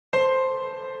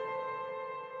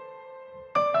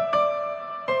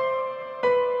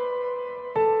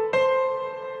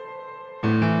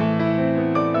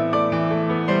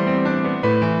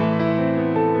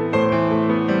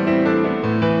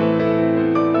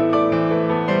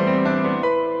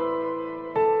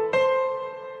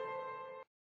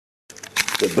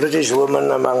British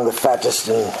woman among the fattest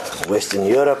in Western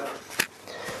Europe.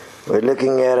 We're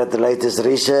looking here at the latest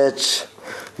research.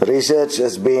 The research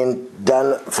has been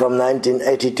done from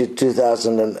 1980 to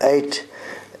 2008,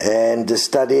 and the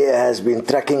study has been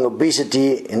tracking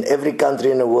obesity in every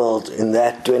country in the world in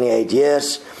that 28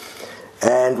 years.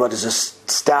 And what is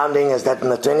astounding is that in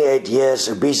the 28 years,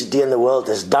 obesity in the world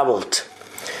has doubled.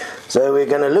 So we're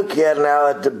going to look here now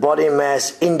at the body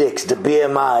mass index, the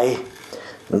BMI,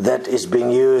 that is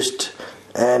being used.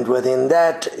 And within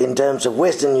that, in terms of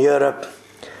Western Europe,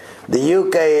 the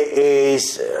UK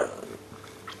is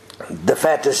the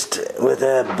fattest with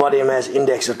a body mass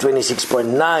index of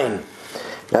 26.9.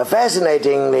 Now,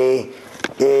 fascinatingly,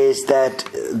 is that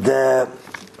the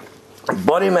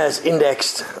body mass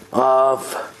index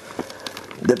of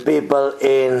the people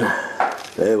in,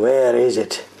 where is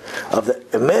it, of the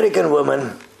American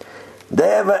women, they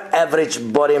have an average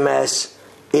body mass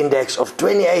index of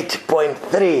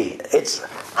 28.3. It's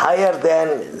higher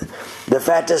than the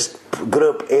fattest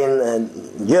group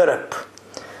in Europe.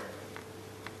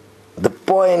 The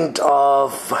point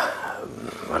of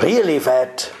really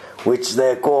fat, which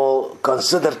they call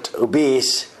considered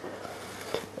obese,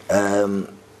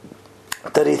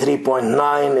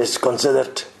 33.9 is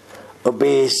considered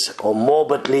obese, or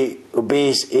morbidly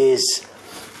obese is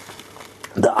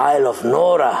the Isle of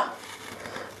Nora,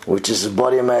 which is a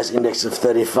body mass index of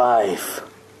 35.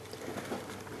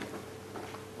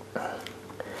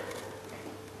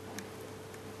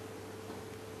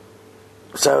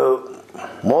 So,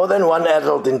 more than one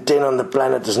adult in 10 on the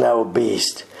planet is now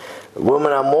obese.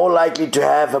 Women are more likely to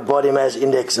have a body mass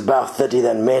index above 30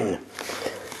 than men.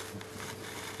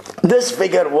 This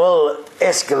figure will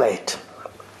escalate,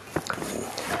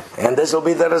 and this will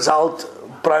be the result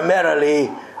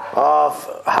primarily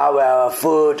of how our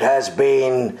food has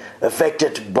been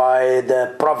affected by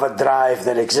the profit drive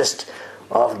that exists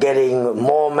of getting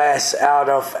more mass out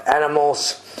of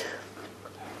animals,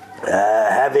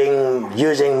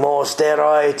 using more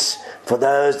steroids for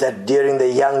those that during the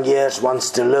young years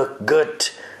wants to look good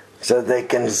so they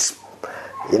can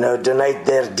donate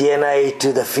their DNA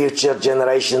to the future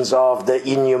generations of the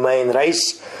inhumane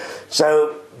race.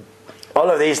 So all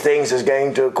of these things is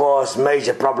going to cause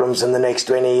major problems in the next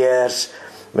 20 years.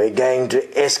 We're going to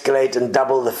escalate and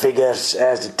double the figures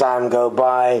as the time go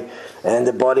by, and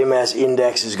the body mass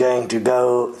index is going to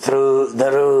go through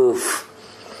the roof.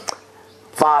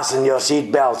 Fasten your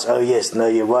seat belts. Oh yes, no,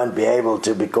 you won't be able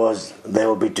to because they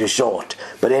will be too short.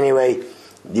 But anyway,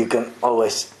 you can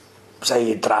always say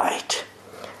you tried.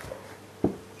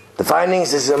 The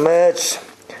findings has emerged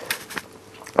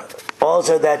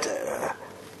also that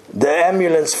the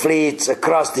ambulance fleets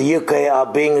across the UK are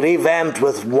being revamped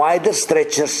with wider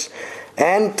stretchers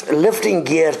and lifting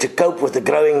gear to cope with the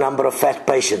growing number of fat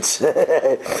patients.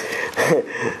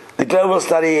 The global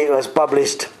study was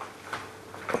published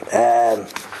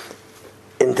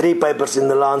in 3 papers in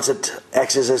the Lancet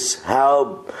Axis,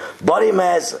 how body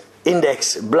mass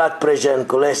index, blood pressure and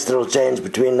cholesterol changed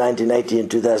between 1980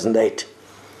 and 2008.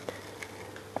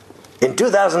 In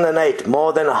 2008,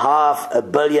 more than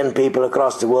 500 million people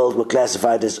across the world were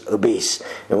classified as obese.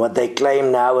 And what they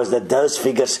claim now is that those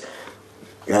figures,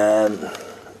 and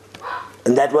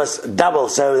that was double.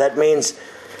 So that means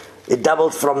it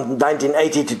doubled from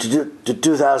 1980 to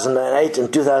 2008.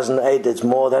 In 2008, it's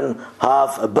more than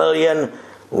 500 million,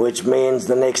 which means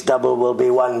the next double will be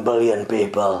 1 billion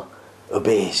people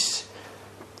obese.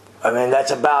 I mean, that's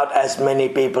about as many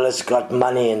people as got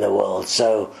money in the world.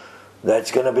 So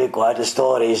that's going to be quite a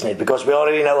story, isn't it? Because we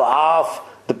already know half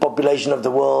the population of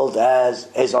the world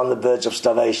is on the verge of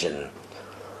starvation.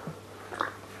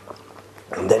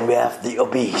 And then we have the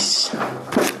obese.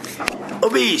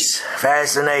 Obese,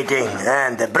 fascinating.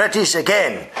 And the British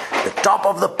again, the top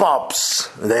of the pops.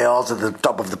 They're also the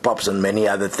top of the pops on many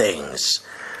other things.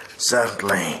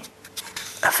 Certainly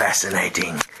a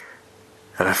fascinating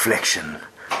reflection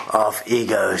of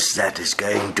egos that is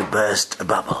going to burst a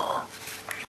bubble.